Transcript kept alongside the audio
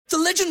The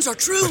legends are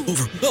true.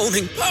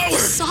 Overwhelming power!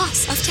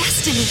 Sauce of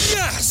destiny.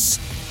 Yes!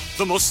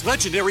 The most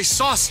legendary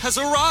sauce has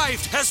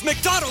arrived as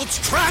McDonald's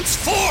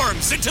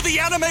transforms into the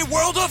anime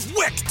world of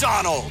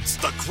WickDonald's.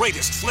 The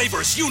greatest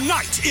flavors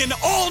unite in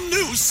all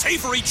new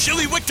savory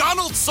chili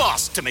McDonald's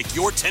sauce to make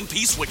your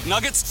 10-piece Wick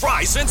Nuggets,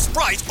 fries, and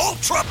Sprite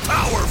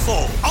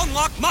ultra-powerful.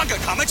 Unlock manga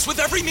comics with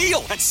every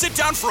meal and sit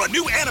down for a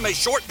new anime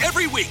short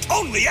every week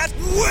only at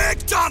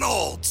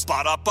WickDonald's.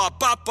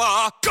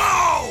 Ba-da-ba-ba-ba,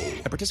 go!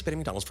 And participate in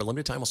McDonald's for a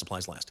limited time while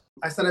supplies last.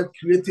 I started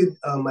creating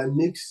my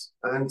mix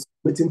and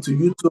submitting to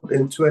YouTube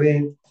in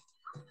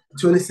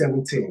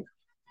 2017.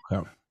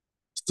 Okay.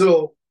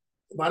 So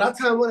by that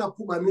time when I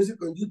put my music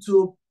on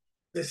YouTube,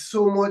 there's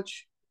so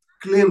much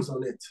claims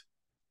on it.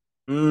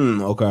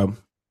 Okay.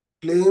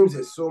 Claims,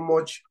 there's so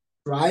much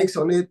strikes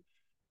on it.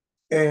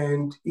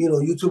 And,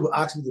 YouTube will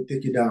ask me to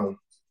take it down.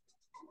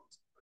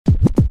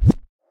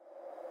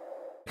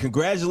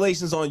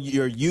 Congratulations on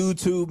your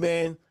YouTube,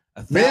 man.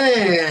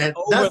 Man,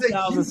 over that's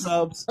 1,000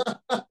 subs.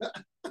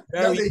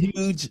 Very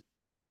huge.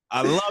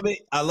 I love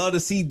it. I love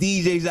to see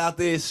DJs out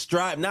there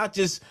strive, not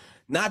just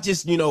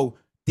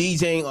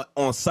DJing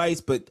on sites,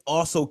 but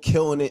also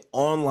killing it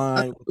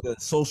online with the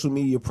social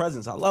media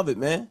presence. I love it,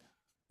 man.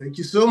 Thank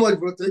you so much,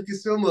 bro. Thank you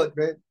so much,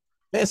 man.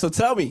 Man, so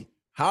tell me,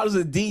 how does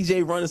a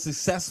DJ run a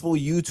successful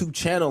YouTube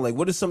channel? Like,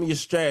 what are some of your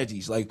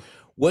strategies? Like,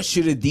 what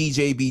should a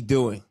DJ be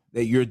doing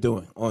that you're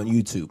doing on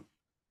YouTube?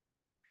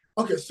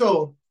 Okay,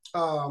 so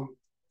I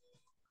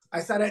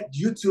started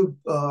YouTube.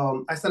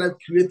 I started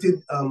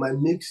creating my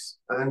mix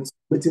and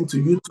submitting to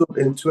YouTube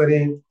in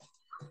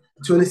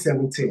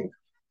 2017.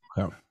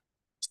 Okay.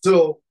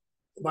 So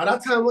by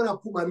that time when I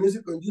put my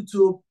music on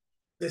YouTube,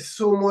 there's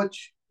so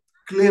much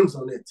claims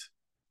on it.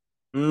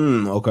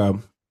 Okay.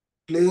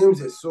 Claims,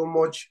 there's so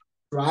much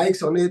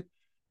strikes on it.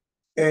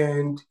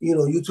 And,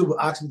 YouTube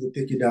will ask me to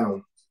take it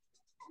down.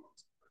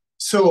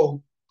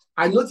 So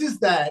I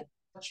noticed that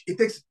it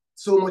takes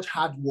so much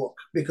hard work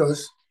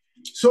because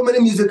so many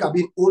music are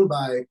being owned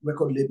by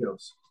record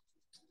labels.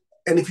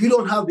 And if you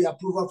don't have the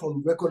approval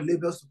from record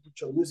labels to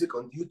put your music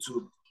on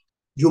YouTube,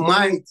 you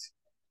might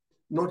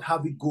not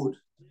have it good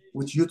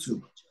with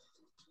YouTube.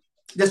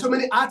 There's so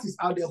many artists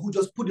out there who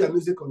just put their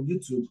music on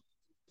YouTube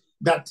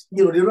that,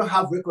 they don't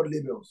have record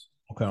labels,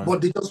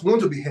 but they just want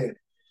to be heard.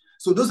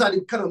 So those are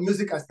the kind of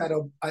music I started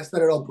up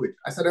with.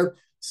 I started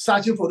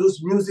searching for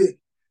those music.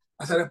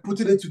 I started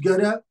putting it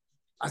together.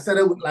 I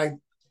started with like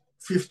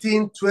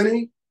 15,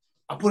 20.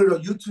 I put it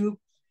on YouTube.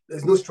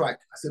 There's no strike.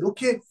 I said,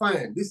 okay,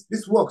 fine.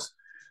 This works.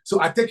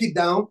 So I take it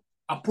down.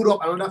 I put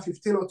up another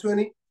 15 or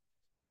 20.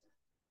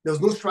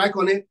 There's no strike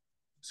on it.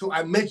 So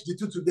I match the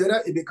two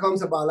together. It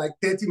becomes about like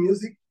 30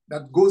 music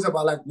that goes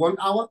about like 1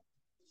 hour.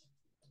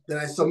 Then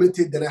I submit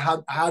it. Then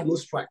I had no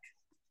strike.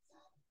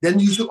 Then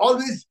you should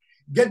always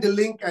get the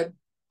link and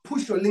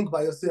push your link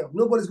by yourself.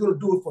 Nobody's going to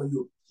do it for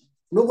you.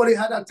 Nobody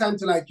had that time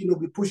to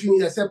be pushing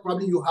it, except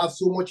probably you have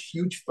so much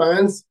huge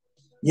fans,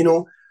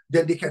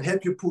 that they can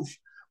help you push.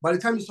 By the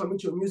time you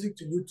submit your music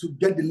to YouTube,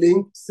 get the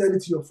link, send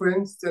it to your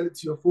friends, send it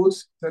to your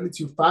folks, send it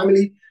to your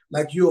family,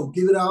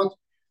 give it out,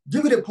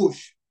 give it a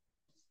push.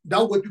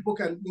 That way people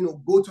can,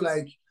 go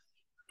to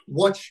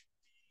watch,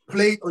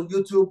 play it on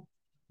YouTube,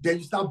 then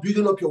you start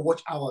building up your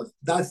watch hours.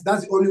 That's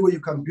the only way you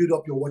can build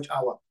up your watch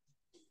hour.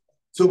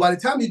 So by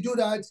the time you do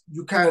that,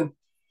 you can,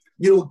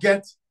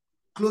 get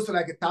close to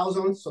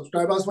 1,000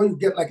 subscribers. When you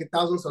get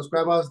 1,000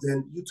 subscribers,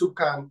 then YouTube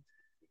can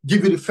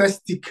give you the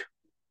first tick.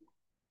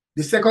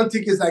 The second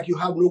tick is you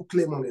have no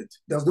claim on it.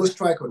 There's no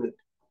strike on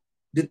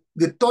it.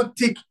 The third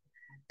tick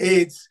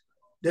is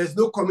there's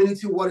no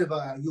community,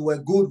 whatever. You were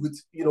good with,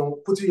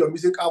 putting your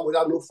music out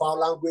without no foul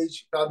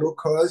language, without no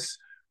curse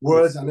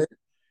words on it.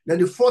 Then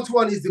the fourth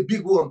one is the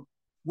big one,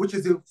 which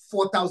is the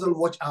 4,000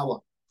 watch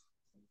hour.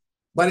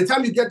 By the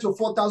time you get your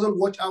 4,000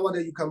 watch hour,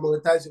 then you can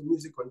monetize your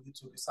music on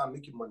YouTube and start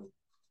making money.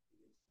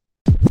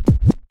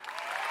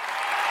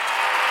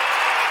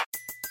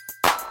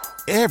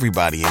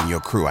 Everybody in your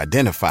crew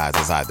identifies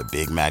as either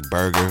Big Mac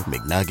Burger,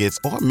 McNuggets,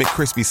 or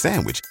McCrispy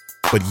Sandwich.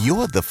 But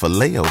you're the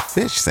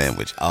Filet-O-Fish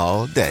Sandwich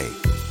all day.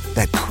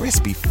 That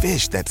crispy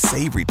fish, that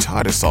savory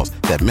tartar sauce,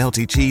 that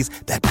melty cheese,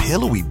 that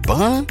pillowy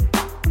bun.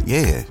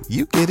 Yeah,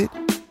 you get it.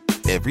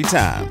 Every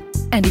time.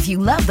 And if you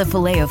love the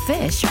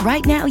Filet-O-Fish,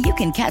 right now you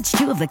can catch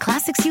two of the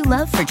classics you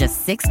love for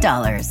just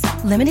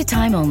 $6. Limited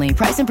time only.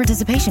 Price and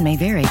participation may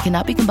vary.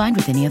 Cannot be combined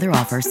with any other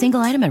offer. Single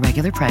item at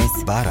regular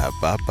price.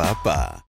 Ba-da-ba-ba-ba.